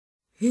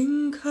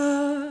In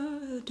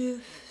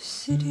Cardiff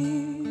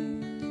City,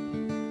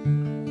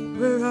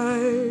 where I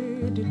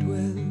did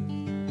dwell,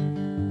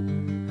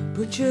 a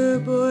butcher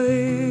boy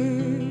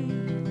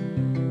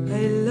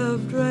I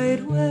loved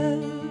right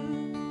well.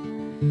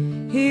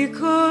 He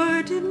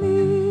courted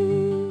me,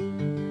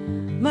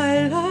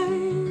 my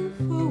life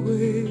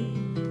away,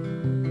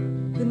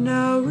 but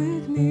now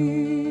with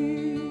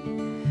me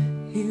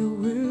he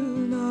will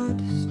not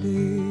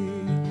stay.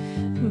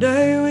 And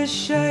I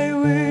wish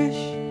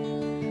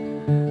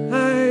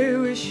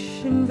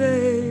in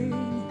vain.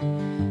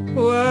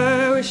 Oh,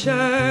 I wish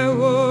I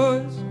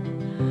was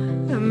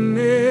a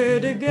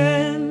maid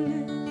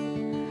again,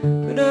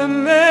 but a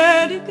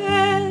maid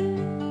again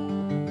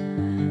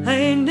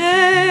I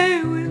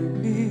ne'er will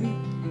be,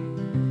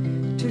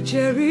 till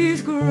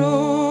cherries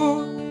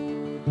grow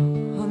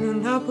on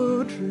an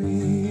apple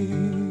tree.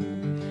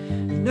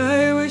 And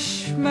I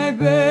wish my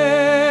baby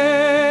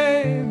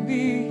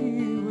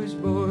was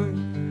born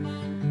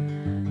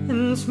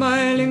and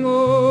smiling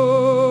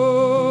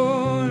on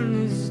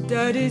his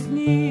daddy's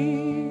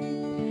knee,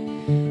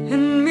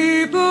 and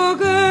me, poor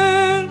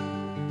girl,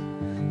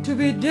 to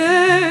be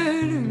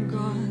dead and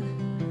gone,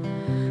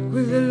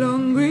 with the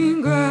long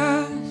green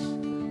grass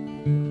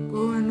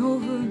growing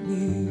over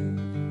me.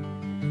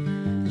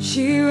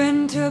 She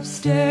went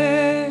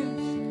upstairs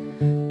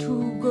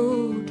to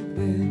go to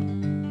bed,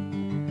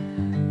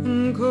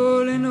 and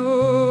calling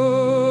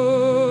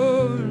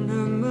on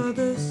her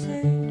mother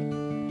said,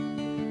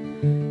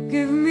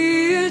 "Give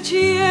me a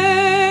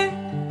chair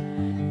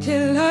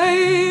till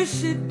I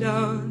sit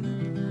down,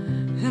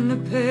 and a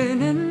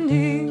pen and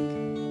ink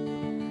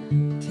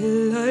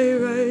till I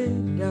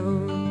write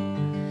down,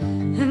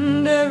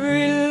 and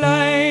every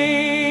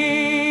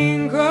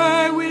line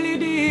cry Willie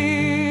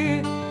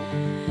dear,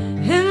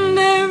 and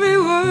every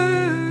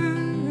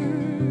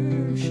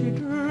word she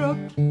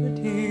dropped a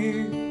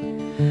tear."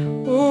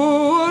 Oh,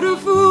 what a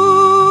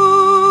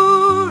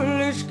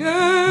foolish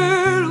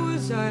girl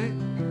was I,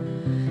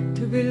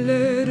 to be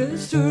led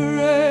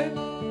astray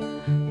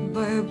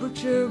by a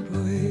butcher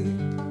boy.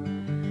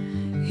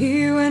 He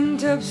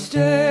went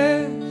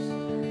upstairs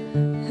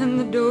and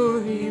the door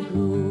he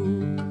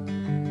broke.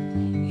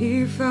 He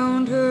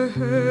found her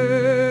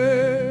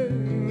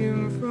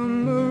hanging from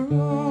a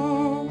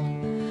rope.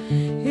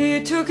 He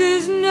took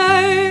his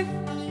knife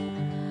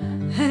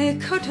and he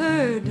cut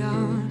her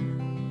down,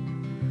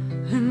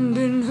 and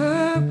in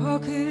her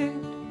pocket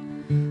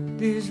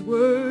these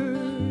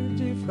words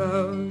he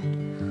found: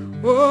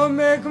 "Oh,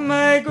 make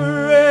my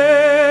grave